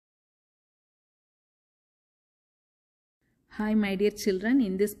Hi my dear children,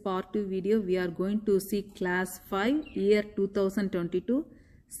 in this part 2 video we are going to see class 5 year 2022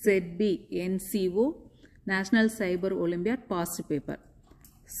 set B NCO National Cyber Olympiad past paper.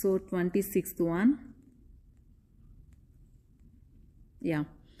 So 26th one.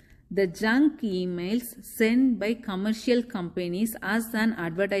 The junk emails sent by commercial companies as an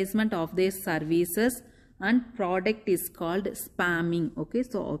advertisement of their services and product is called spamming. Okay,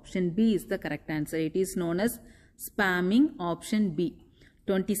 so option B is the correct answer. It is known as spamming, option B.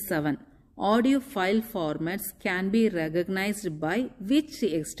 27. Audio file formats can be recognized by which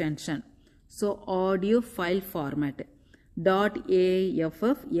extension? So audio file format.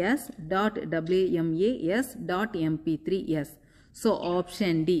 .AFF yes, .WMA yes, .MP3 yes. So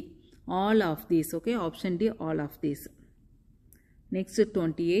option D, all of these. Okay, option D, all of these. Next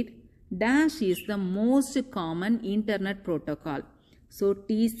 28. Dash is the most common internet protocol. So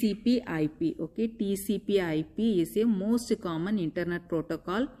TCP/IP. Okay, TCP/IP is a most common internet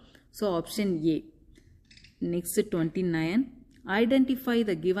protocol. So option A. Next 29. Identify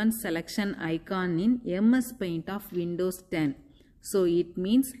the given selection icon in MS Paint of Windows 10. So it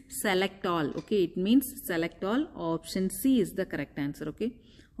means select all. Okay, it means select all. Option C is the correct answer. Okay,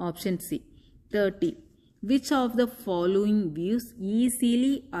 option C. 30. Which of the following views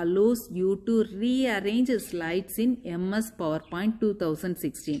easily allows you to rearrange slides in MS PowerPoint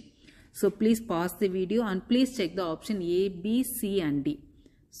 2016? So please pause the video and please check the option A, B, C and D.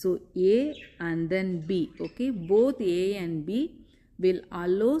 So A and then B. Okay, both A and B will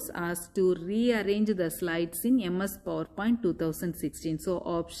allows us to rearrange the slides in MS PowerPoint 2016. So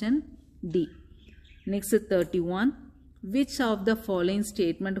option D. Next 31. Which of the following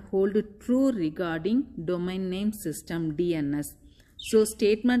statement hold true regarding domain name system DNS? So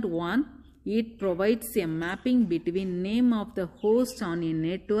statement 1, it provides a mapping between name of the host on a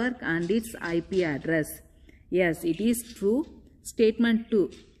network and its IP address. Yes, it is true. Statement 2,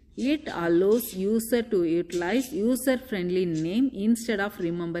 it allows user to utilize user-friendly name instead of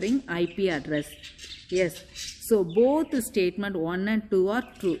remembering IP address. Yes, so both statement 1 and 2 are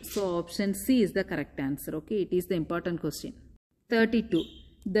true. So option C is the correct answer. Okay, it is the important question. 32.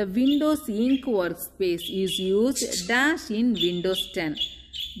 The Windows Ink workspace is used dash in Windows 10.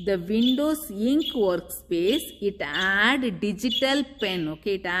 The Windows Ink workspace, it add digital pen.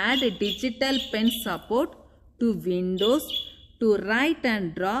 Okay, it add digital pen support to Windows to write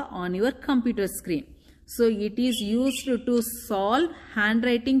and draw on your computer screen. So it is used to solve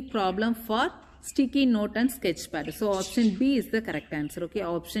handwriting problem for sticky note and sketchpad. So option B is the correct answer. Okay,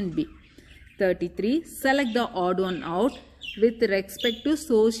 option B. 33. Select the odd one out with respect to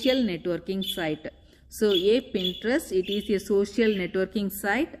social networking site. So A, Pinterest, it is a social networking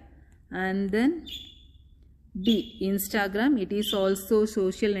site, and then B, Instagram, it is also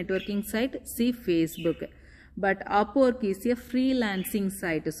social networking site. C, Facebook. But Upwork is a freelancing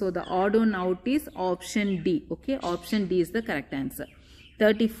site. So the odd one out is option D. Okay, option D is the correct answer.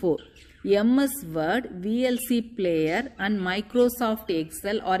 34. MS Word, VLC Player and Microsoft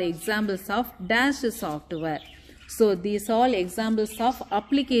Excel are examples of dash software. So these all examples of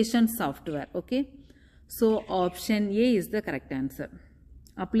application software. Okay. So option A is the correct answer.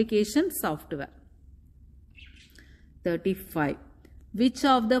 Application software. 35. Which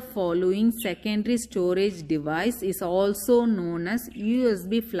of the following secondary storage device is also known as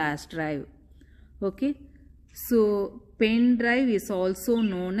USB flash drive? Okay. So pen drive is also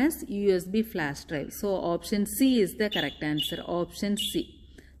known as USB flash drive. So option C is the correct answer. Option C.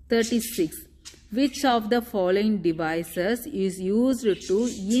 36. Which of the following devices is used to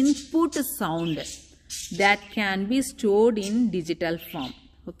input sound that can be stored in digital form?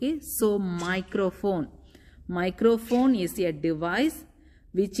 Okay. So microphone. Microphone is a device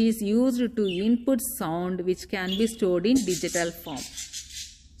which is used to input sound which can be stored in digital form.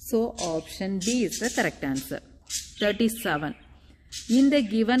 So option B is the correct answer. 37. In the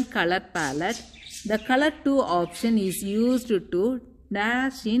given color palette, the color 2 option is used to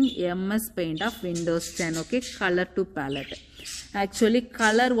dash in MS Paint of Windows 10. Okay, color 2 palette. Actually,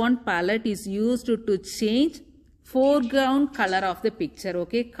 color 1 palette is used to change foreground color of the picture.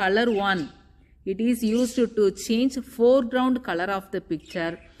 Okay, color 1. It is used to change foreground color of the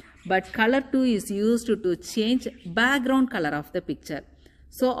picture, but color 2 is used to change background color of the picture.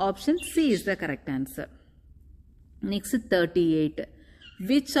 So option C is the correct answer. Next 38.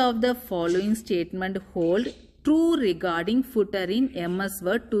 Which of the following statement hold true regarding footer in MS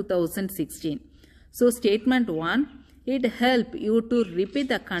Word 2016? So statement 1, it help you to repeat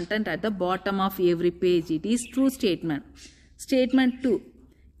the content at the bottom of every page. It is true statement. Statement 2,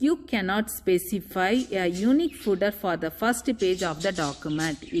 you cannot specify a unique footer for the first page of the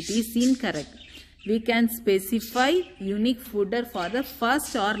document. It is incorrect. we can specify unique footer for the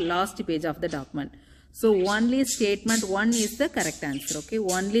first or last page of the document. So only statement 1 is the correct answer. Okay,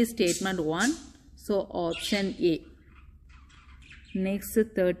 only statement 1. So option A. Next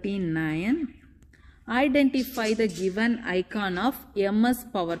 39. Identify the given icon of MS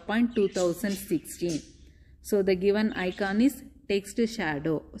PowerPoint 2016. So the given icon is text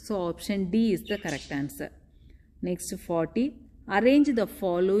shadow. So option D is the correct answer. Next 40. Arrange the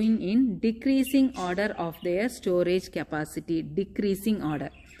following in decreasing order of their storage capacity. Decreasing order.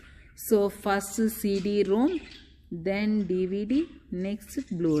 So first CD-ROM, then DVD, next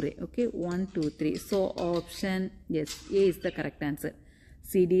Blu-ray. Okay, 1, 2, 3. So option, yes, A is the correct answer.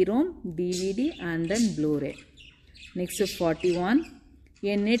 CD-ROM, DVD and then Blu-ray. Next 41.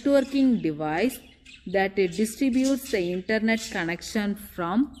 A networking device that distributes the internet connection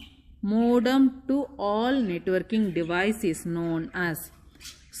from modem to all networking device is known as.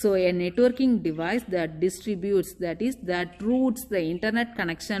 So a networking device that distributes, that is, that routes the internet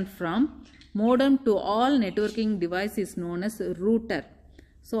connection from modem to all networking device is known as router.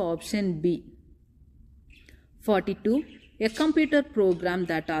 So option B. 42. A computer program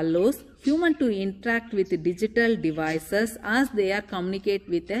that allows human to interact with digital devices as they are communicate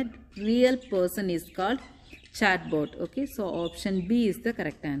with a real person is called chatbot. Okay, so option B is the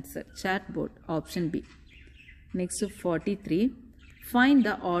correct answer. Chatbot, option B. Next 43. Find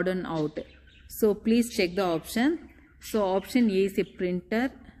the odd and out. So please check the option. So option A is a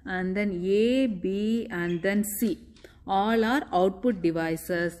printer, and then A, B and then C. All are output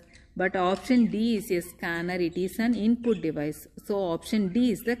devices. But option D is a scanner. It is an input device. So option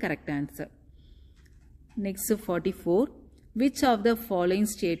D is the correct answer. Next 44. Which of the following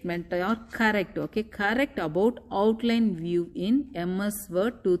statements are correct? Okay, correct about outline view in MS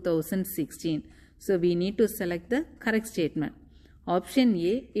Word 2016. So we need to select the correct statement. Option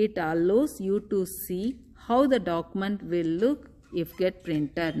A, it allows you to see how the document will look if get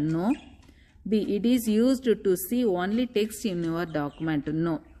printed. No. B, it is used to see only text in your document.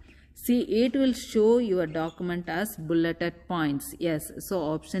 No. C, it will show your document as bulleted points. Yes. So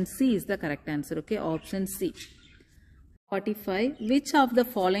option C is the correct answer. Okay, option C. 45. Which of the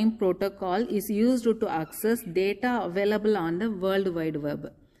following protocol is used to access data available on the World Wide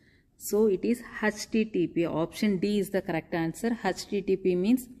Web? So it is HTTP. Option D is the correct answer. HTTP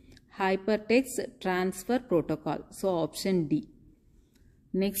means Hypertext Transfer Protocol. So option D.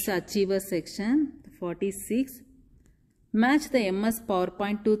 Next Achiever section 46. Match the MS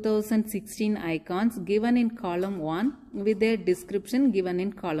PowerPoint 2016 icons given in column 1 with their description given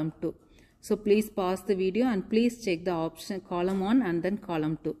in column 2. So please pause the video and please check the option column 1 and then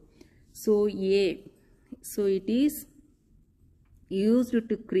column 2. So A. So it is used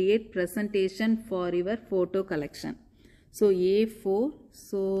to create presentation for your photo collection. So A4.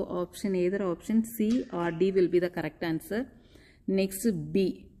 So option either option C or D will be the correct answer. Next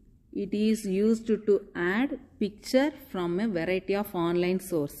B. It is used to add picture from a variety of online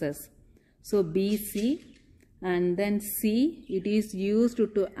sources. So B, C. And then C, it is used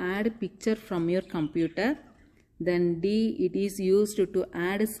to add picture from your computer. Then D, it is used to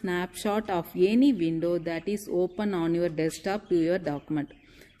add a snapshot of any window that is open on your desktop to your document.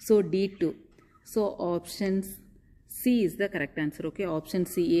 So D2. So option C is the correct answer. Okay, option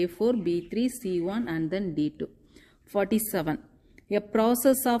C, A4, B3, C1 and then D2. 47. A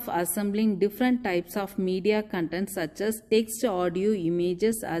process of assembling different types of media content such as text, audio,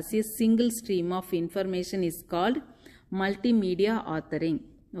 images as a single stream of information is called multimedia authoring.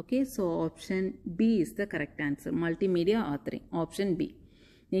 Okay, so option B is the correct answer. Multimedia authoring. Option B.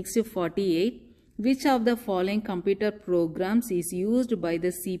 Next 48. Which of the following computer programs is used by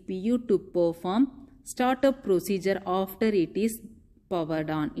the CPU to perform startup procedure after it is powered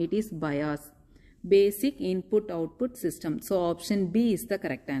on? It is BIOS. Basic Input Output System. So option B is the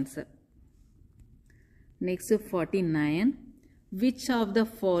correct answer. Next 49. Which of the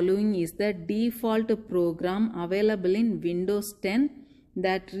following is the default program available in Windows 10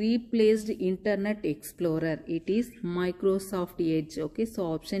 that replaced Internet Explorer? It is Microsoft Edge. Okay, so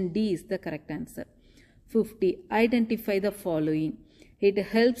option D is the correct answer. 50. Identify the following. It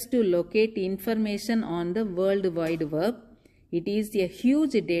helps to locate information on the World Wide Web. It is a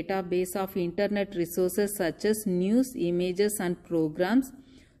huge database of internet resources such as news, images and programs.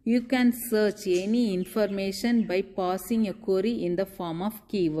 You can search any information by passing a query in the form of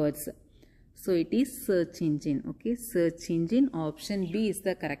keywords. So it is search engine. Okay, search engine. Option B is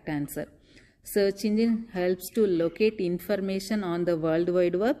the correct answer. Search engine helps to locate information on the World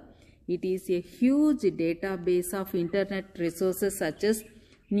Wide Web. It is a huge database of internet resources such as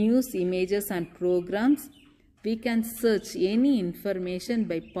news, images and programs. We can search any information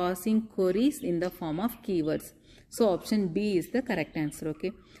by passing queries in the form of keywords. So option B is the correct answer.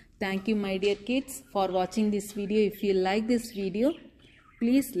 Okay. Thank you my dear kids for watching this video. If you like this video,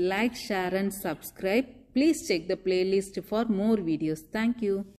 please like, share and subscribe. Please check the playlist for more videos. Thank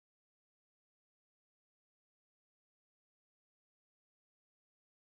you.